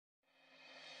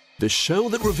the show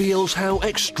that reveals how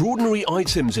extraordinary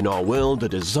items in our world are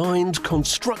designed,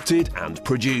 constructed and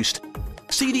produced.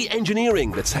 See the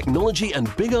engineering, the technology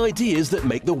and big ideas that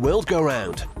make the world go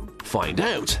round. Find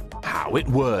out how it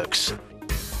works.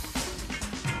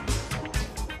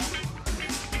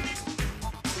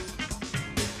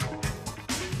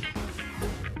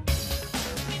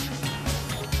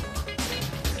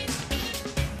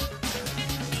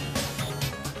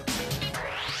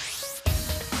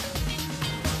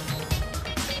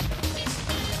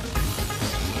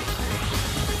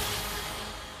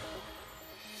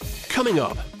 Coming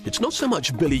up, it's not so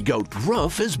much Billy Goat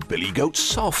rough as Billy Goat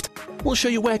soft. We'll show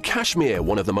you where Cashmere,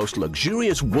 one of the most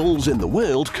luxurious wools in the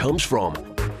world, comes from.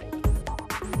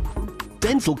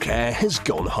 Dental care has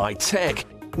gone high-tech.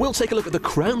 We'll take a look at the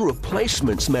crown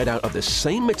replacements made out of the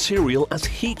same material as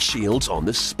heat shields on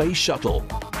the space shuttle.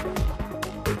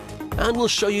 And we'll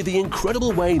show you the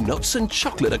incredible way nuts and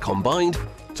chocolate are combined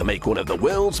to make one of the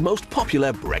world's most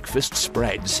popular breakfast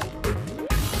spreads.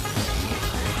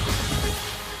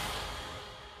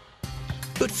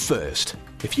 But first,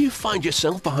 if you find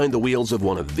yourself behind the wheels of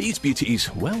one of these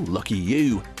beauties, well, lucky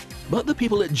you. But the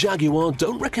people at Jaguar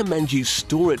don't recommend you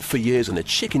store it for years in a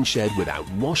chicken shed without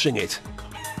washing it.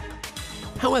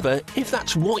 However, if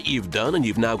that's what you've done and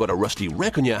you've now got a rusty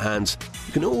wreck on your hands,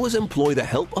 you can always employ the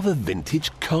help of a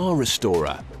vintage car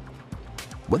restorer.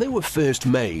 When they were first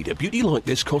made, a beauty like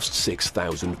this cost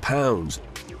 £6,000.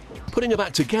 Putting it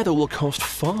back together will cost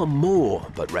far more,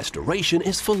 but restoration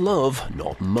is for love,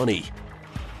 not money.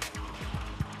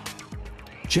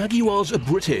 Jaguars are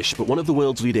British, but one of the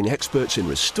world's leading experts in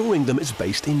restoring them is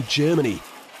based in Germany.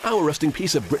 Our rusting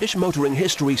piece of British motoring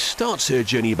history starts her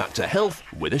journey back to health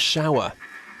with a shower.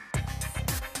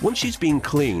 Once she's been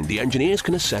cleaned, the engineers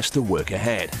can assess the work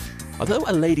ahead. Although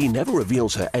a lady never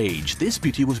reveals her age, this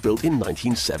beauty was built in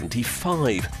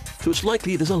 1975, so it's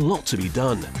likely there's a lot to be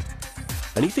done.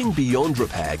 Anything beyond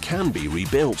repair can be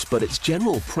rebuilt, but it's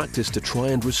general practice to try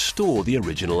and restore the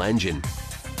original engine.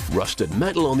 Rusted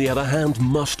metal, on the other hand,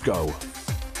 must go.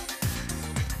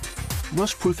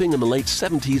 Rust-proofing in the late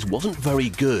 70s wasn't very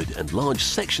good, and large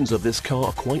sections of this car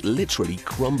are quite literally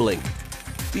crumbling.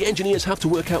 The engineers have to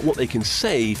work out what they can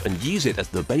save and use it as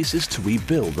the basis to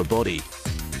rebuild the body.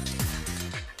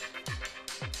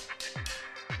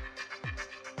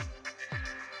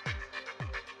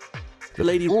 The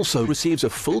lady also receives a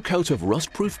full coat of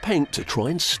rust-proof paint to try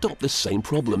and stop the same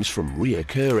problems from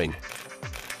reoccurring.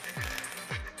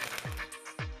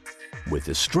 With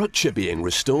the structure being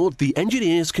restored, the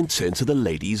engineers can turn to the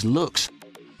lady's looks.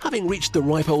 Having reached the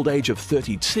ripe old age of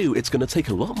 32, it's going to take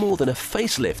a lot more than a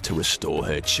facelift to restore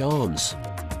her charms.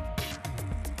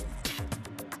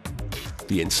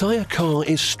 The entire car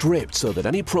is stripped so that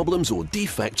any problems or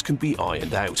defects can be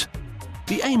ironed out.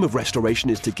 The aim of restoration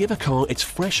is to give a car its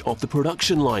fresh off the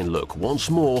production line look once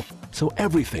more, so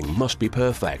everything must be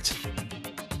perfect.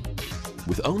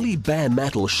 With only bare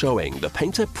metal showing, the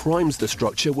painter primes the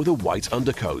structure with a white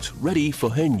undercoat, ready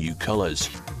for her new colours.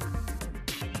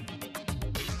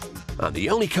 And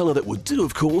the only colour that would do,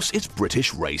 of course, is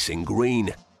British Racing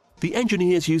Green. The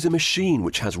engineers use a machine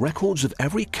which has records of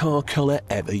every car colour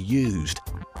ever used.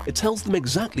 It tells them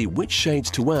exactly which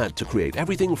shades to add to create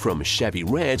everything from Chevy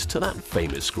Red to that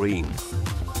famous green.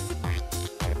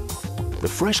 The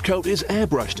fresh coat is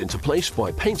airbrushed into place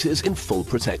by painters in full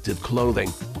protective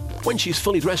clothing. When she's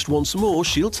fully dressed once more,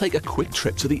 she'll take a quick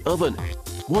trip to the oven.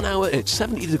 1 hour at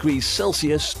 70 degrees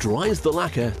Celsius dries the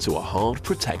lacquer to a hard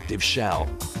protective shell.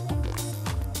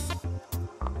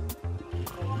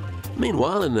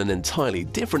 Meanwhile, in an entirely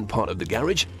different part of the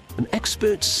garage, an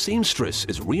expert seamstress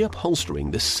is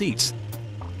reupholstering the seats.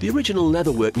 The original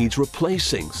leatherwork needs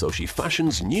replacing, so she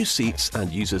fashions new seats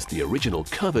and uses the original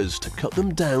covers to cut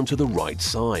them down to the right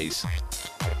size.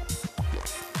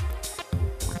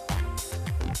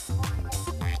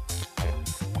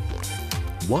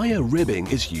 Wire ribbing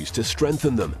is used to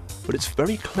strengthen them, but it's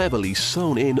very cleverly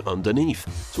sewn in underneath,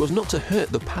 so as not to hurt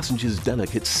the passenger's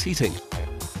delicate seating.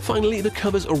 Finally, the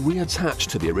covers are reattached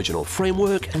to the original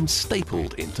framework and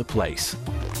stapled into place.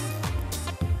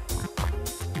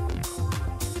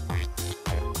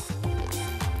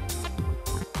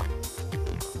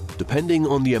 Depending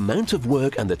on the amount of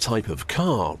work and the type of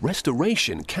car,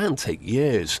 restoration can take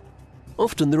years.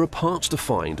 Often there are parts to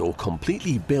find or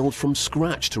completely build from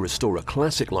scratch to restore a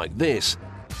classic like this,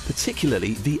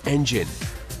 particularly the engine.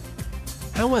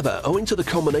 However, owing to the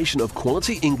combination of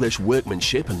quality English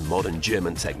workmanship and modern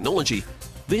German technology,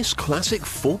 this classic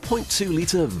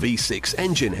 4.2-litre V6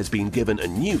 engine has been given a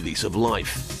new lease of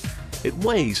life. It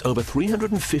weighs over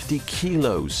 350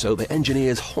 kilos, so the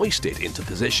engineers hoist it into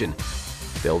position.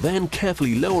 They'll then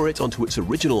carefully lower it onto its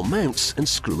original mounts and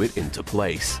screw it into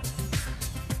place.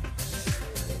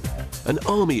 An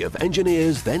army of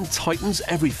engineers then tightens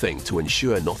everything to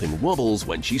ensure nothing wobbles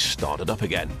when she's started up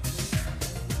again.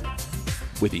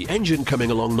 With the engine coming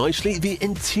along nicely, the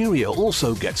interior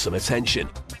also gets some attention.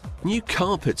 New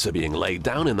carpets are being laid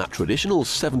down in that traditional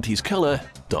 70s colour,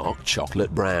 dark chocolate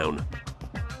brown.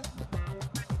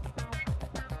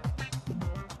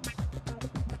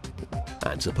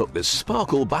 And to put the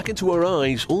sparkle back into her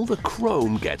eyes, all the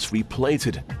chrome gets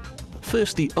replated.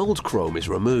 First, the old chrome is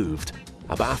removed.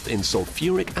 A bath in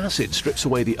sulfuric acid strips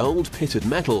away the old pitted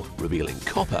metal, revealing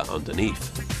copper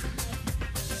underneath.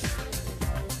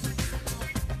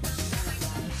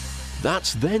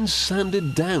 That's then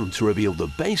sanded down to reveal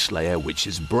the base layer, which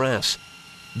is brass.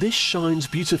 This shines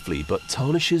beautifully but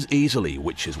tarnishes easily,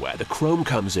 which is where the chrome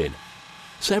comes in.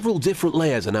 Several different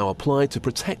layers are now applied to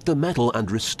protect the metal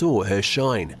and restore her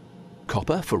shine.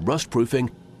 Copper for rust proofing,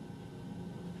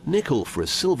 nickel for a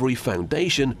silvery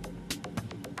foundation,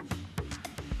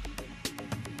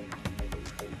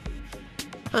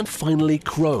 and finally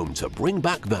chrome to bring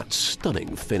back that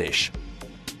stunning finish.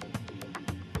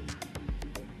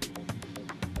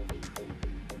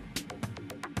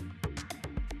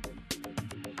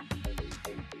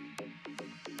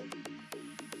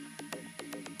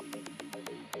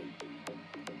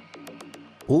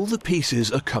 All the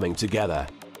pieces are coming together.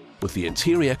 With the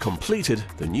interior completed,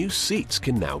 the new seats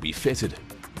can now be fitted.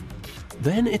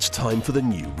 Then it's time for the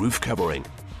new roof covering.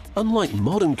 Unlike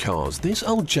modern cars, this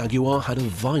old Jaguar had a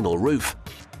vinyl roof.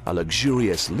 A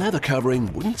luxurious leather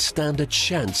covering wouldn't stand a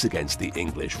chance against the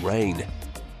English rain.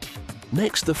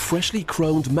 Next, the freshly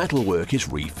chromed metalwork is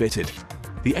refitted.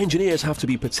 The engineers have to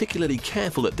be particularly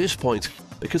careful at this point,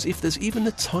 because if there's even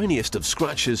the tiniest of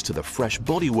scratches to the fresh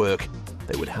bodywork,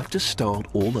 they would have to start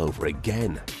all over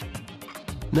again.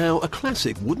 Now, a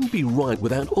classic wouldn't be right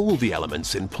without all the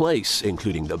elements in place,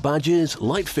 including the badges,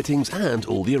 light fittings, and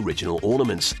all the original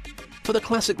ornaments. For the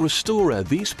classic restorer,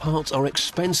 these parts are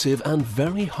expensive and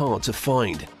very hard to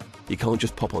find. You can't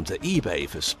just pop onto eBay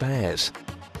for spares.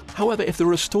 However, if the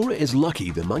restorer is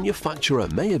lucky, the manufacturer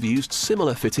may have used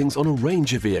similar fittings on a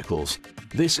range of vehicles.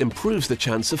 This improves the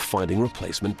chance of finding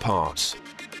replacement parts.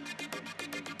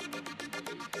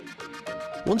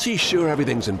 Once he's sure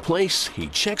everything's in place, he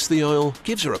checks the oil,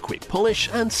 gives her a quick polish,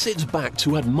 and sits back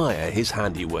to admire his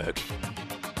handiwork.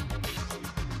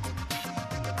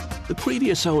 The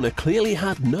previous owner clearly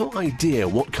had no idea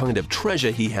what kind of treasure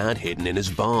he had hidden in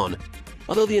his barn.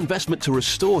 Although the investment to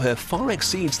restore her far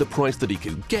exceeds the price that he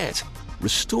could get,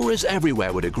 restorers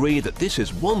everywhere would agree that this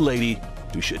is one lady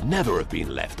who should never have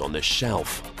been left on the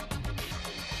shelf.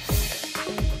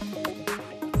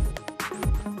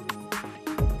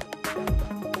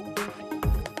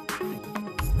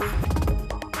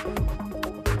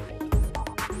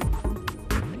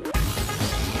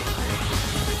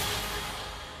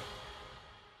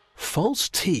 False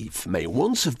teeth may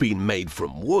once have been made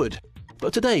from wood,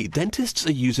 but today dentists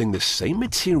are using the same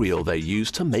material they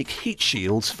used to make heat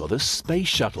shields for the space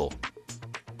shuttle.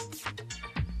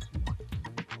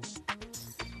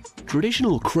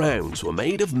 Traditional crowns were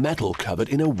made of metal covered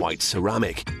in a white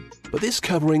ceramic, but this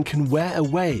covering can wear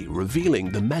away, revealing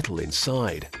the metal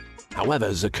inside. However,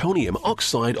 zirconium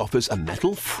oxide offers a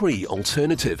metal-free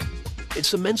alternative.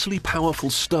 It's immensely powerful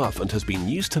stuff and has been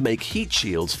used to make heat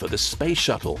shields for the space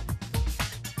shuttle.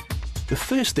 The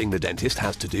first thing the dentist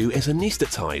has to do is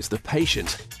anesthetize the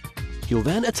patient. He'll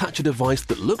then attach a device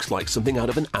that looks like something out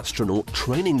of an astronaut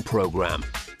training program.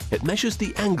 It measures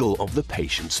the angle of the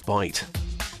patient's bite.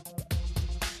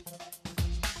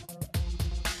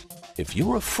 If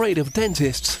you're afraid of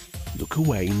dentists, look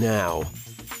away now.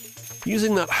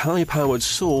 Using that high-powered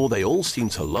saw they all seem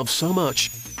to love so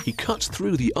much, he cuts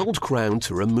through the old crown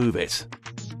to remove it.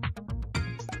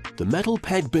 The metal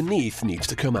peg beneath needs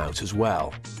to come out as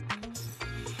well.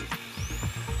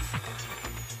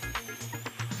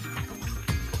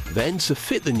 Then, to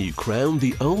fit the new crown,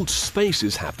 the old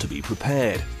spaces have to be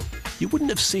prepared. You wouldn't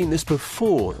have seen this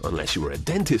before, unless you were a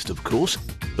dentist of course,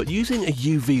 but using a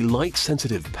UV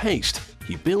light-sensitive paste,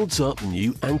 he builds up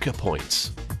new anchor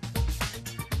points.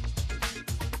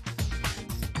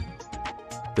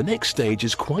 The next stage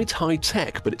is quite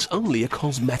high-tech, but it's only a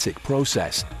cosmetic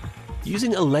process.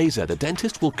 Using a laser, the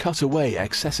dentist will cut away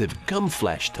excessive gum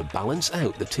flesh to balance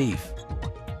out the teeth.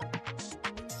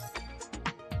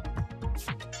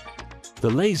 The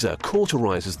laser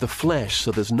cauterizes the flesh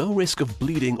so there's no risk of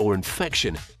bleeding or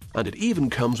infection, and it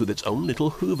even comes with its own little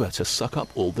hoover to suck up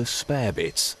all the spare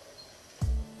bits.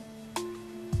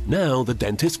 Now the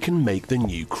dentist can make the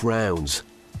new crowns.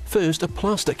 First, a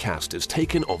plaster cast is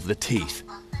taken of the teeth.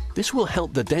 This will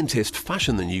help the dentist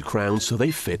fashion the new crowns so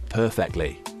they fit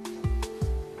perfectly.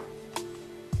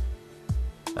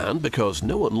 And because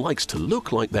no one likes to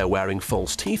look like they're wearing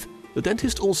false teeth, the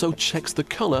dentist also checks the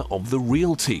color of the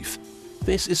real teeth.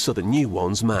 This is so the new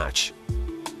ones match.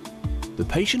 The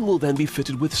patient will then be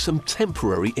fitted with some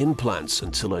temporary implants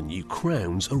until her new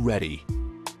crowns are ready.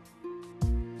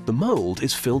 The mold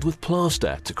is filled with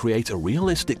plaster to create a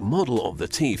realistic model of the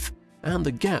teeth and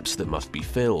the gaps that must be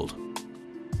filled.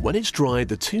 When it's dried,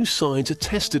 the two sides are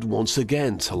tested once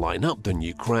again to line up the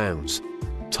new crowns.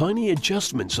 Tiny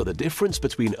adjustments are the difference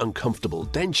between uncomfortable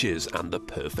dentures and the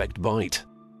perfect bite.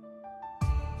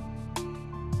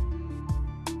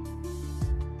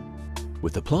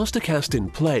 With the plaster cast in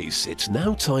place, it's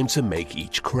now time to make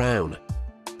each crown.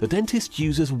 The dentist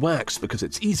uses wax because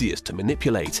it's easiest to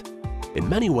manipulate. In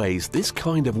many ways, this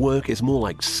kind of work is more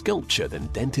like sculpture than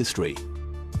dentistry.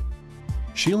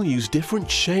 She'll use different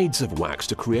shades of wax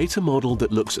to create a model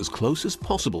that looks as close as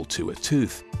possible to a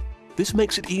tooth. This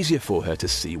makes it easier for her to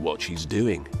see what she's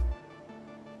doing.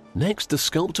 Next, the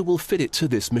sculptor will fit it to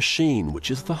this machine,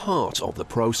 which is the heart of the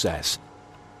process.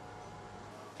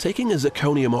 Taking a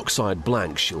zirconium oxide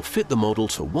blank, she'll fit the model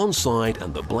to one side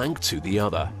and the blank to the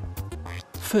other.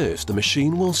 First, the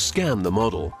machine will scan the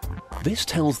model. This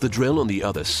tells the drill on the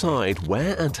other side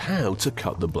where and how to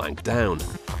cut the blank down.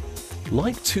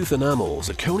 Like tooth enamel,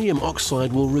 zirconium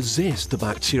oxide will resist the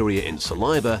bacteria in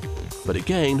saliva, but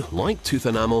again, like tooth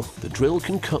enamel, the drill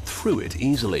can cut through it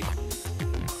easily.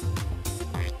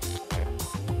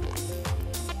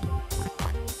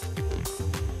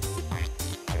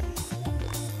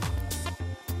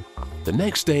 The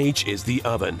next stage is the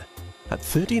oven. At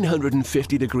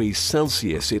 1350 degrees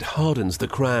Celsius, it hardens the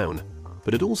crown,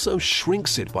 but it also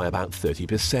shrinks it by about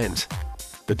 30%.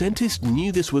 The dentist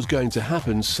knew this was going to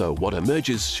happen, so what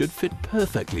emerges should fit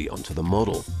perfectly onto the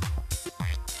model.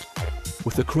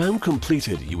 With the crown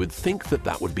completed, you would think that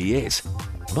that would be it.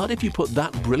 But if you put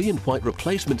that brilliant white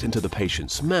replacement into the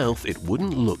patient's mouth, it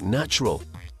wouldn't look natural.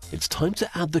 It's time to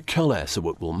add the color so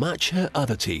it will match her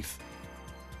other teeth.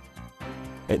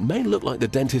 It may look like the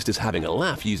dentist is having a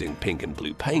laugh using pink and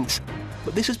blue paint,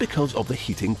 but this is because of the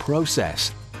heating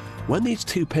process. When these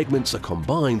two pigments are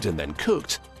combined and then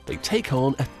cooked, they take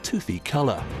on a toothy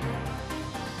color.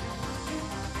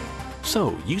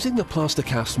 So, using the plaster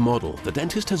cast model, the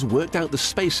dentist has worked out the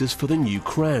spaces for the new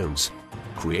crowns,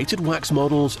 created wax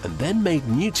models, and then made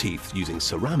new teeth using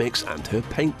ceramics and her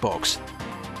paint box.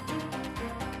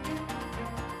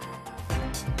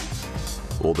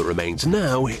 All that remains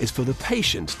now is for the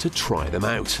patient to try them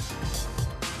out.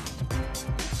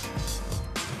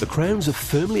 The crowns are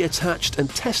firmly attached and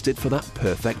tested for that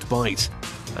perfect bite.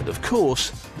 And of course,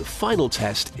 the final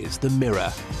test is the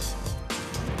mirror.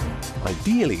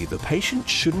 Ideally, the patient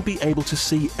shouldn't be able to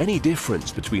see any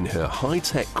difference between her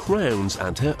high-tech crowns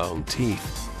and her own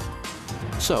teeth.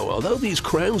 So, although these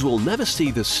crowns will never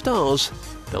see the stars,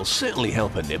 they'll certainly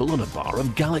help her nibble on a bar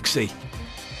of galaxy.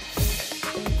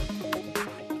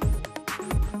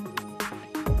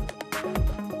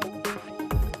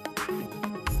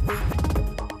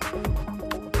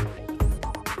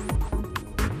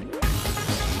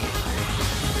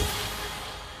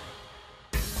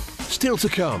 Still to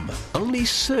come, only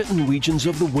certain regions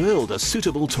of the world are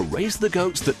suitable to raise the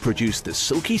goats that produce the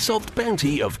silky soft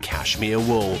bounty of cashmere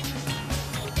wool.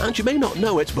 And you may not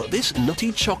know it, but this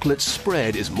nutty chocolate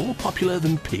spread is more popular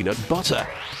than peanut butter.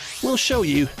 We'll show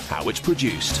you how it's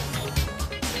produced.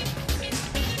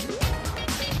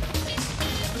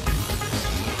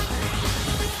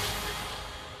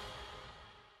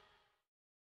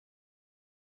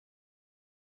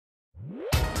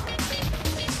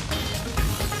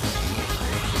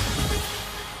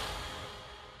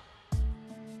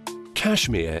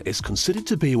 Cashmere is considered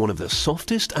to be one of the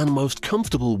softest and most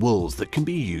comfortable wools that can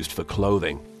be used for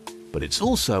clothing, but it's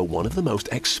also one of the most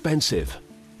expensive,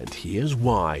 and here's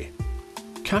why.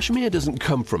 Cashmere doesn't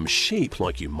come from sheep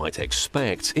like you might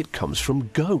expect, it comes from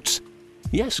goats.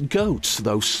 Yes, goats,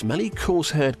 those smelly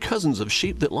coarse-haired cousins of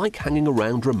sheep that like hanging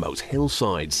around remote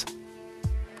hillsides.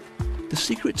 The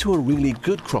secret to a really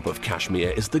good crop of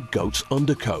cashmere is the goat's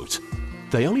undercoat.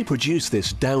 They only produce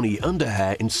this downy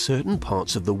underhair in certain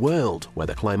parts of the world where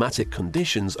the climatic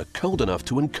conditions are cold enough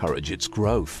to encourage its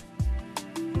growth.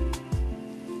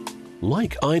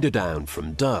 Like eiderdown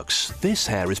from ducks, this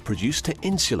hair is produced to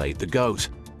insulate the goat.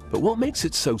 But what makes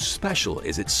it so special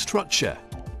is its structure.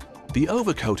 The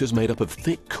overcoat is made up of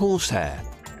thick, coarse hair.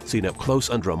 Seen up close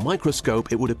under a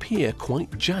microscope, it would appear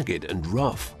quite jagged and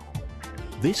rough.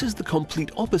 This is the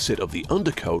complete opposite of the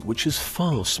undercoat, which is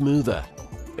far smoother.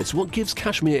 It's what gives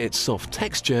cashmere its soft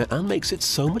texture and makes it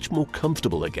so much more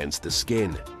comfortable against the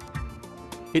skin.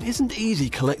 It isn't easy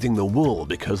collecting the wool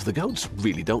because the goats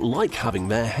really don't like having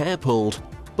their hair pulled.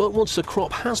 But once the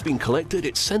crop has been collected,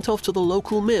 it's sent off to the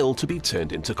local mill to be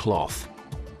turned into cloth.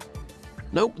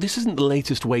 No, this isn't the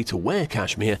latest way to wear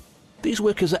cashmere. These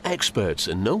workers are experts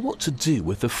and know what to do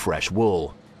with the fresh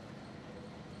wool.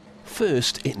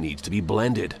 First, it needs to be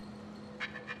blended.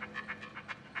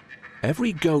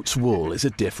 Every goat's wool is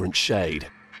a different shade,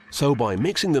 so by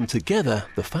mixing them together,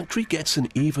 the factory gets an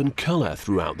even colour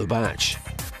throughout the batch.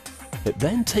 It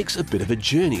then takes a bit of a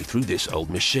journey through this old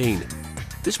machine.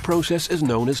 This process is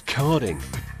known as carding.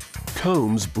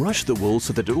 Combs brush the wool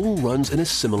so that it all runs in a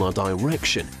similar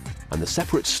direction, and the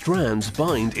separate strands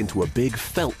bind into a big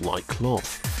felt-like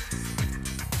cloth.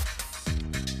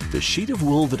 The sheet of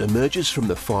wool that emerges from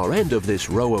the far end of this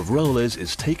row of rollers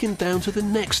is taken down to the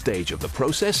next stage of the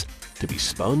process to be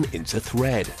spun into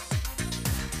thread.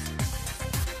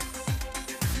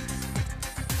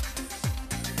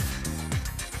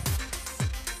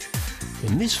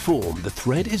 In this form, the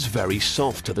thread is very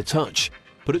soft to the touch,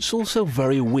 but it's also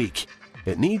very weak.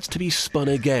 It needs to be spun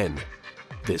again.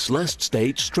 This last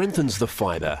stage strengthens the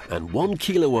fibre, and 1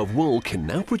 kilo of wool can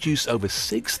now produce over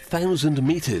 6,000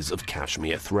 metres of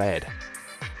cashmere thread.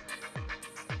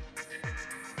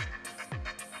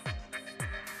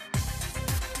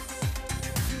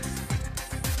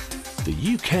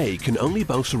 The UK can only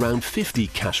boast around 50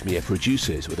 cashmere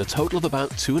producers with a total of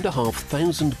about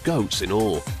 2,500 goats in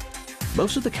all.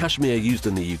 Most of the cashmere used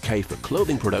in the UK for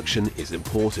clothing production is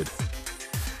imported.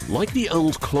 Like the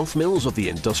old cloth mills of the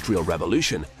Industrial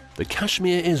Revolution, the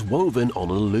cashmere is woven on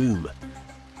a loom.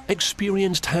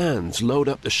 Experienced hands load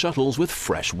up the shuttles with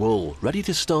fresh wool, ready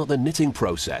to start the knitting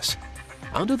process.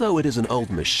 And although it is an old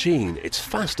machine, it's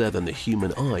faster than the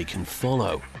human eye can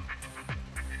follow.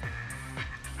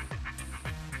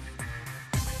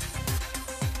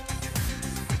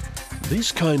 This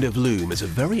kind of loom is a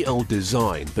very old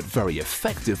design, but very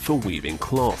effective for weaving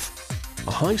cloth.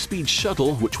 A high-speed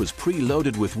shuttle, which was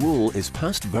pre-loaded with wool, is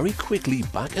passed very quickly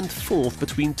back and forth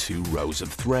between 2 rows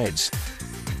of threads.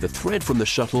 The thread from the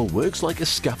shuttle works like a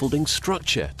scaffolding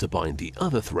structure to bind the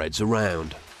other threads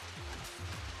around.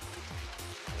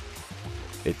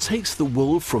 It takes the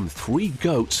wool from 3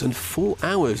 goats and 4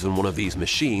 hours on one of these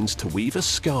machines to weave a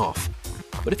scarf.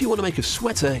 But if you want to make a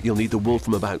sweater, you'll need the wool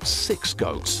from about 6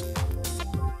 goats.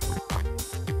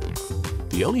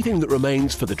 The only thing that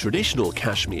remains for the traditional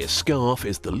cashmere scarf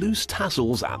is the loose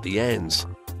tassels at the ends.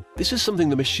 This is something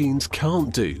the machines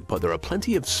can't do, but there are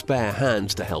plenty of spare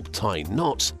hands to help tie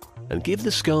knots and give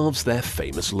the scarves their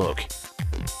famous look.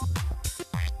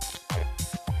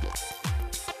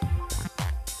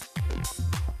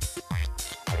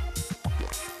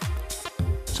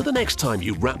 So the next time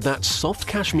you wrap that soft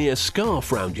cashmere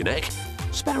scarf round your neck,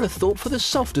 spare a thought for the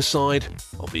softer side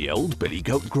of the old billy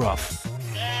goat gruff.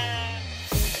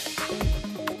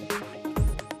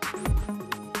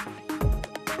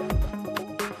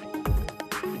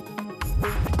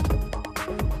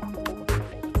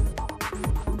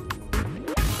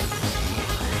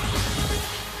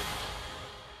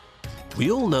 We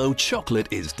all know chocolate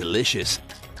is delicious,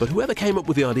 but whoever came up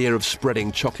with the idea of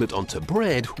spreading chocolate onto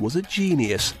bread was a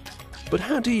genius. But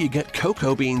how do you get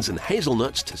cocoa beans and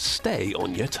hazelnuts to stay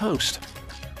on your toast?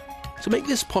 To make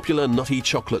this popular nutty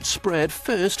chocolate spread,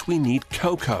 first we need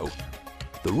cocoa.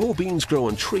 The raw beans grow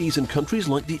on trees in countries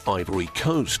like the Ivory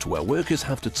Coast, where workers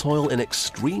have to toil in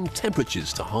extreme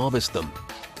temperatures to harvest them.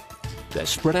 They're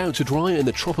spread out to dry in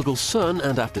the tropical sun,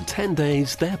 and after 10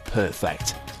 days they're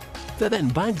perfect. They're then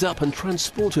bagged up and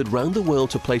transported round the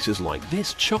world to places like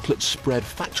this chocolate spread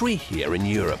factory here in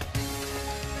Europe.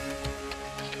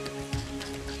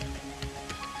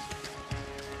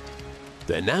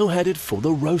 They're now headed for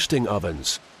the roasting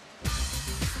ovens.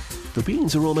 The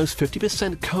beans are almost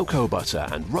 50% cocoa butter,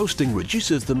 and roasting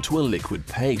reduces them to a liquid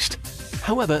paste.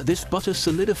 However, this butter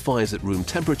solidifies at room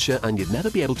temperature and you'd never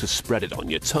be able to spread it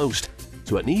on your toast,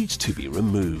 so it needs to be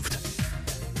removed.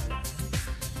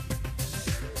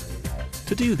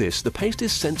 To do this, the paste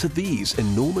is sent to these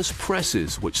enormous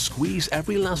presses which squeeze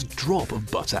every last drop of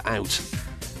butter out.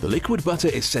 The liquid butter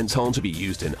is sent on to be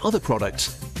used in other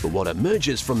products, but what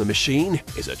emerges from the machine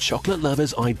is a chocolate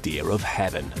lover's idea of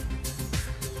heaven.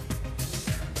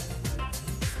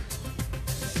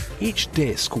 Each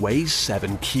disc weighs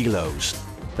 7 kilos.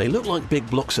 They look like big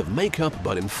blocks of makeup,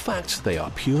 but in fact they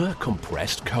are pure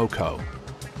compressed cocoa.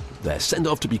 They're sent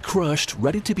off to be crushed,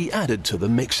 ready to be added to the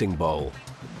mixing bowl.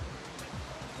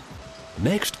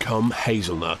 Next come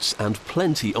hazelnuts, and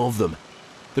plenty of them.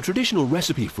 The traditional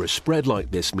recipe for a spread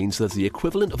like this means there's the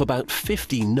equivalent of about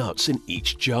 50 nuts in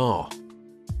each jar.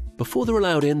 Before they're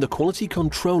allowed in, the quality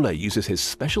controller uses his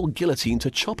special guillotine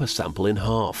to chop a sample in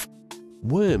half.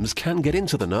 Worms can get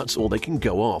into the nuts or they can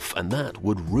go off, and that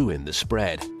would ruin the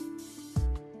spread.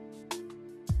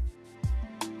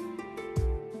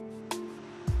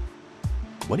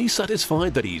 When he's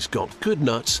satisfied that he's got good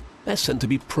nuts, they're sent to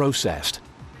be processed.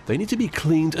 They need to be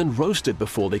cleaned and roasted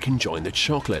before they can join the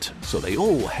chocolate, so they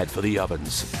all head for the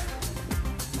ovens.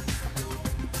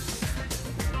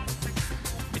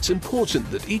 It's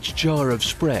important that each jar of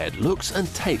spread looks and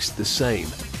tastes the same,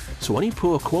 so any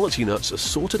poor quality nuts are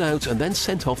sorted out and then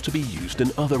sent off to be used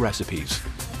in other recipes.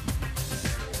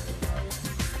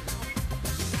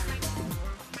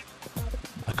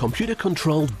 A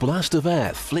computer-controlled blast of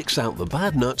air flicks out the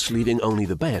bad nuts, leaving only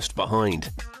the best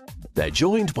behind. They're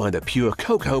joined by the pure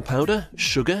cocoa powder,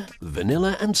 sugar,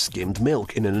 vanilla and skimmed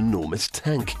milk in an enormous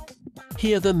tank.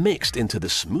 Here they're mixed into the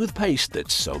smooth paste that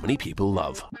so many people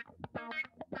love.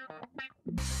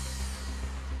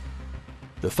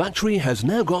 The factory has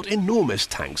now got enormous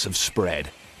tanks of spread,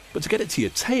 but to get it to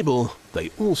your table, they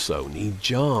also need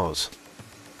jars.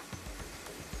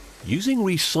 Using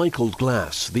recycled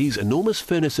glass, these enormous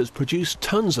furnaces produce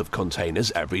tons of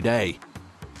containers every day.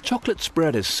 Chocolate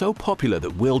spread is so popular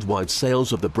that worldwide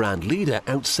sales of the brand leader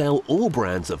outsell all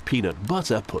brands of peanut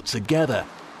butter put together.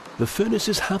 The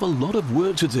furnaces have a lot of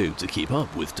work to do to keep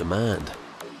up with demand.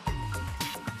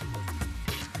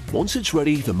 Once it's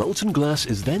ready, the molten glass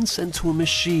is then sent to a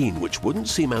machine which wouldn't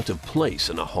seem out of place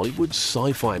in a Hollywood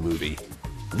sci-fi movie.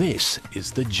 This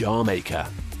is the jar maker.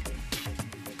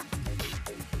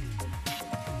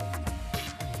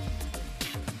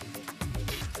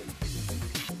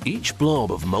 Each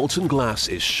blob of molten glass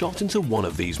is shot into one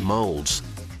of these molds.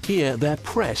 Here they're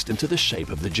pressed into the shape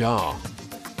of the jar.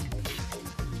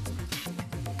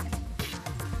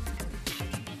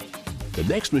 The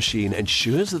next machine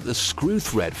ensures that the screw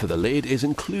thread for the lid is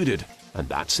included, and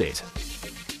that's it.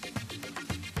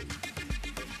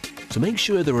 To make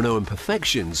sure there are no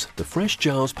imperfections, the fresh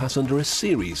jars pass under a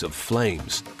series of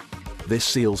flames. This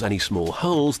seals any small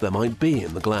holes there might be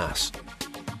in the glass.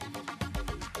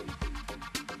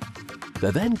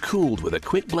 They're then cooled with a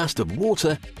quick blast of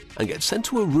water and get sent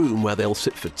to a room where they'll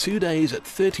sit for 2 days at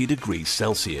 30 degrees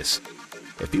Celsius.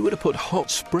 If you were to put hot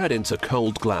spread into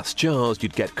cold glass jars,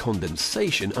 you'd get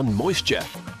condensation and moisture.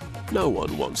 No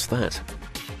one wants that.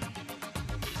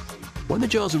 When the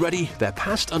jars are ready, they're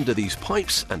passed under these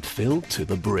pipes and filled to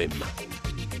the brim.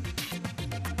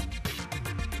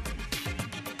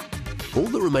 All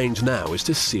that remains now is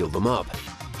to seal them up.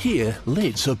 Here,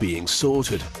 lids are being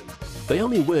sorted. They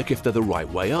only work if they're the right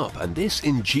way up, and this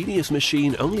ingenious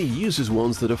machine only uses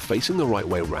ones that are facing the right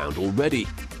way round already.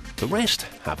 The rest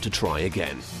have to try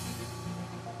again.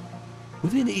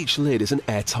 Within each lid is an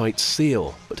airtight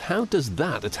seal, but how does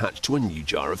that attach to a new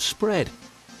jar of spread?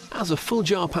 As a full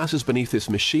jar passes beneath this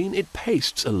machine, it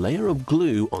pastes a layer of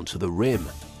glue onto the rim.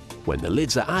 When the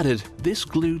lids are added, this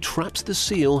glue traps the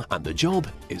seal and the job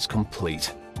is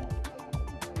complete.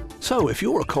 So if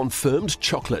you're a confirmed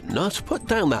chocolate nut, put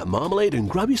down that marmalade and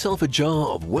grab yourself a jar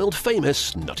of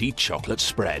world-famous nutty chocolate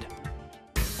spread.